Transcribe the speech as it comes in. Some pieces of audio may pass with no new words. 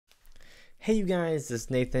Hey you guys, this is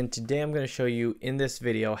Nathan. Today I'm going to show you in this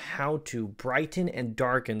video how to brighten and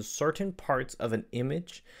darken certain parts of an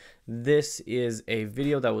image. This is a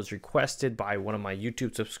video that was requested by one of my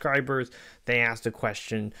YouTube subscribers. They asked a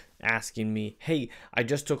question asking me, hey, I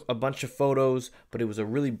just took a bunch of photos, but it was a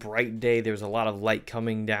really bright day. There was a lot of light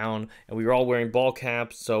coming down and we were all wearing ball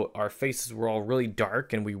caps, so our faces were all really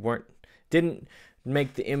dark and we didn't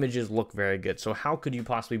make the images look very good. So how could you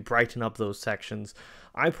possibly brighten up those sections?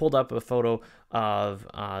 I pulled up a photo of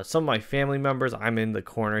some of my family members. I'm in the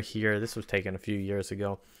corner here. This was taken a few years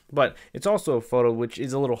ago, but it's also a photo which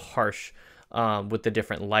is a little harsh with the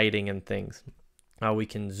different lighting and things. We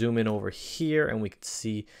can zoom in over here and we can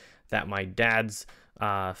see that my dad's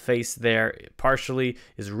face there partially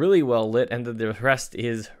is really well lit and the rest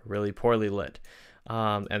is really poorly lit.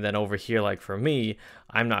 And then over here, like for me,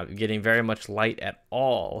 I'm not getting very much light at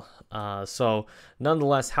all. So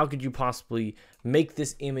nonetheless, how could you possibly make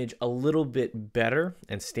this image a little bit better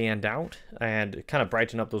and stand out and kind of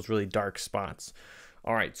brighten up those really dark spots?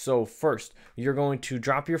 All right, so first, you're going to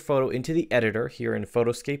drop your photo into the editor here in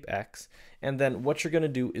PhotoScape X. And then what you're going to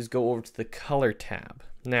do is go over to the color tab.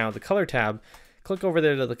 Now, the color tab, click over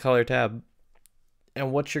there to the color tab.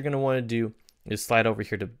 And what you're going to want to do is slide over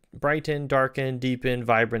here to brighten, darken, deepen,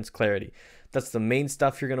 vibrance, clarity. That's the main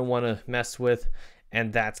stuff you're going to want to mess with,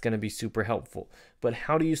 and that's going to be super helpful. But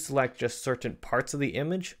how do you select just certain parts of the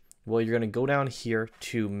image? Well, you're going to go down here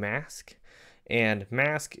to mask, and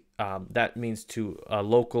mask, that means to a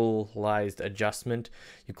localized adjustment.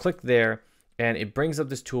 You click there, and it brings up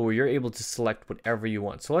this tool where you're able to select whatever you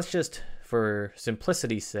want. So let's just, for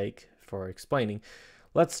simplicity's sake, for explaining,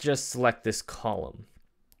 let's just select this column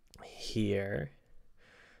here.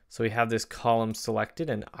 So we have this column selected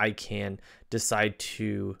and I can decide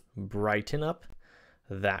to brighten up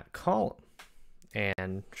that column.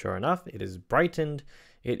 And sure enough, it is brightened.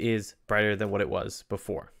 It is brighter than what it was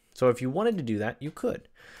before. So if you wanted to do that, you could.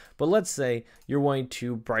 But let's say you're wanting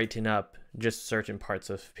to brighten up just certain parts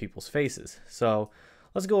of people's faces. So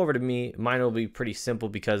let's go over to me. Mine will be pretty simple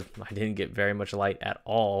because I didn't get very much light at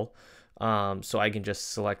all. So I can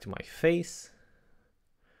just select my face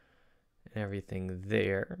and everything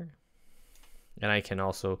there. And I can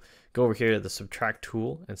also go over here to the subtract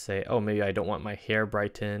tool and say, oh, maybe I don't want my hair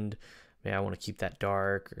brightened. Maybe I want to keep that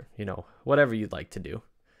dark, or, you know, whatever you'd like to do.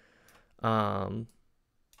 And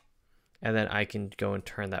then I can go and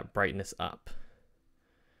turn that brightness up.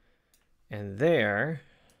 And there,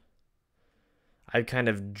 I've kind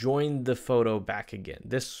of joined the photo back again.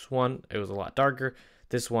 This one, it was a lot darker.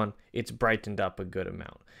 This one, it's brightened up a good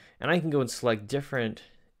amount. And I can go and select different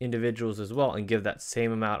individuals as well and give that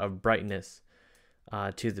same amount of brightness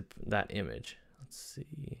to that image. Let's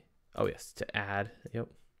see. Oh yes, to add. Yep.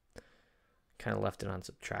 Kind of left it on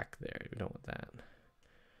subtract there. We don't want that.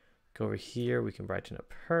 Go over here. We can brighten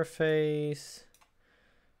up her face.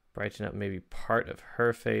 Brighten up maybe part of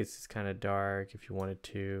her face. It's kind of dark if you wanted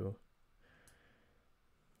to.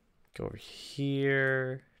 Go over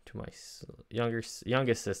here to my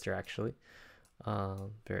youngest sister actually.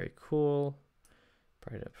 Very cool.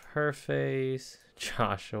 Brighten up her face.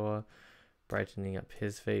 Joshua, brightening up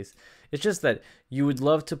his face. It's just that you would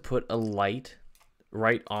love to put a light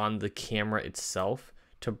right on the camera itself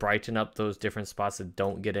to brighten up those different spots that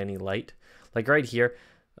don't get any light. Like right here,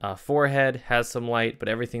 forehead has some light, but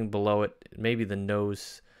everything below it, maybe the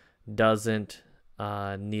nose doesn't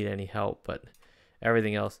need any help, but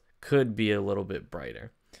everything else could be a little bit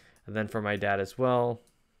brighter. And then for my dad as well,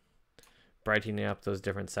 brightening up those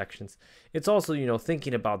different sections. It's also, you know,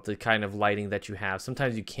 thinking about the kind of lighting that you have.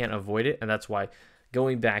 Sometimes you can't avoid it, and that's why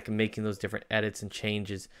going back and making those different edits and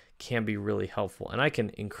changes can be really helpful. And I can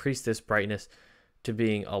increase this brightness to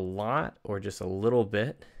being a lot or just a little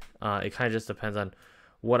bit. It kind of just depends on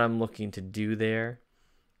what I'm looking to do there.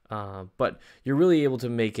 But you're really able to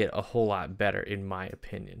make it a whole lot better, in my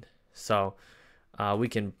opinion. So we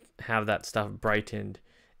can have that stuff brightened.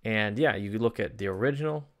 And yeah, you could look at the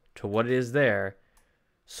original to what it is there,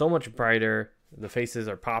 so much brighter. The faces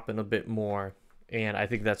are popping a bit more, and I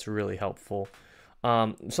think that's really helpful.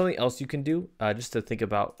 Something else you can do, just to think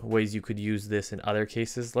about ways you could use this in other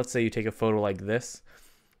cases. Let's say you take a photo like this,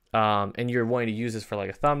 and you're wanting to use this for like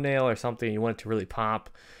a thumbnail or something, and you want it to really pop.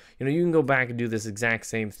 You know, you can go back and do this exact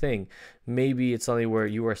same thing. Maybe it's something where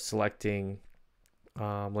you are selecting,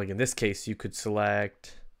 like in this case, you could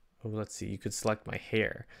select, oh, let's see, you could select my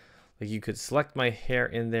hair. Like you could select my hair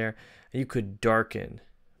in there, and you could darken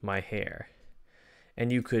my hair,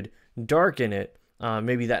 and you could darken it.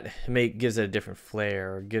 Maybe that gives it a different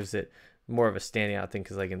flair, or gives it more of a standing out thing.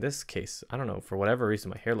 Because like in this case, I don't know, for whatever reason,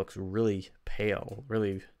 my hair looks really pale,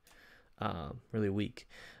 really weak.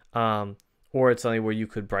 Or it's something where you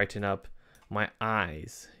could brighten up my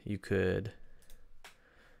eyes. You could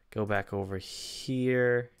go back over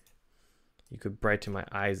here. You could brighten my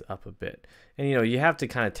eyes up a bit. And you know, you have to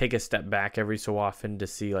kind of take a step back every so often to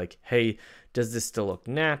see like, hey, does this still look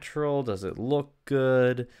natural? Does it look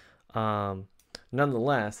good?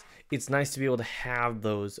 Nonetheless, it's nice to be able to have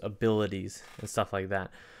those abilities and stuff like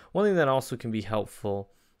that. One thing that also can be helpful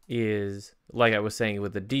is, like I was saying,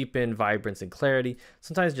 with the deepen, vibrance, and clarity,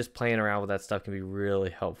 sometimes just playing around with that stuff can be really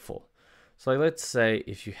helpful. So like, let's say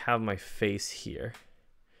if you have my face here,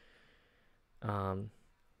 and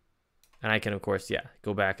I can, of course, yeah,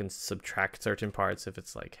 go back and subtract certain parts if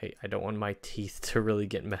it's like, hey, I don't want my teeth to really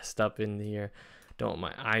get messed up in here. Don't want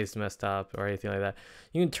my eyes messed up or anything like that.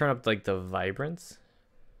 You can turn up like the vibrance.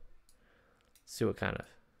 See what kind of...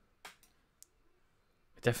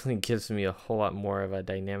 It definitely gives me a whole lot more of a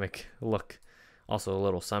dynamic look. Also a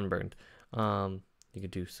little sunburned. You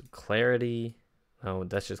could do some clarity. Oh,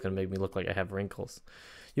 that's just going to make me look like I have wrinkles.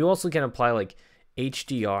 You also can apply like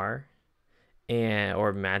HDR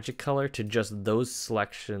or magic color to just those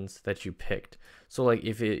selections that you picked. So like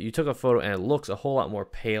if you took a photo and it looks a whole lot more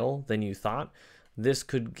pale than you thought, this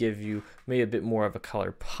could give you maybe a bit more of a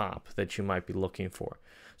color pop that you might be looking for.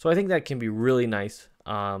 So I think that can be really nice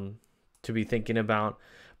to be thinking about.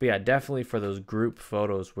 But yeah, definitely for those group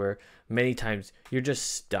photos where many times you're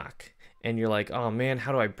just stuck and you're like, oh man,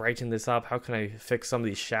 how do I brighten this up? How can I fix some of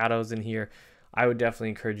these shadows in here? I would definitely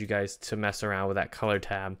encourage you guys to mess around with that color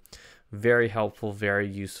tab. Very helpful, very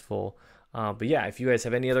useful. But yeah, if you guys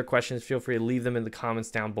have any other questions, feel free to leave them in the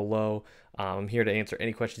comments down below. I'm here to answer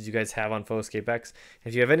any questions you guys have on PhotoScape X.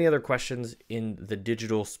 If you have any other questions in the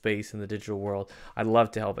digital space, in the digital world, I'd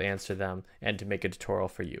love to help answer them and to make a tutorial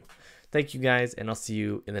for you. Thank you guys, and I'll see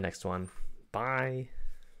you in the next one. Bye.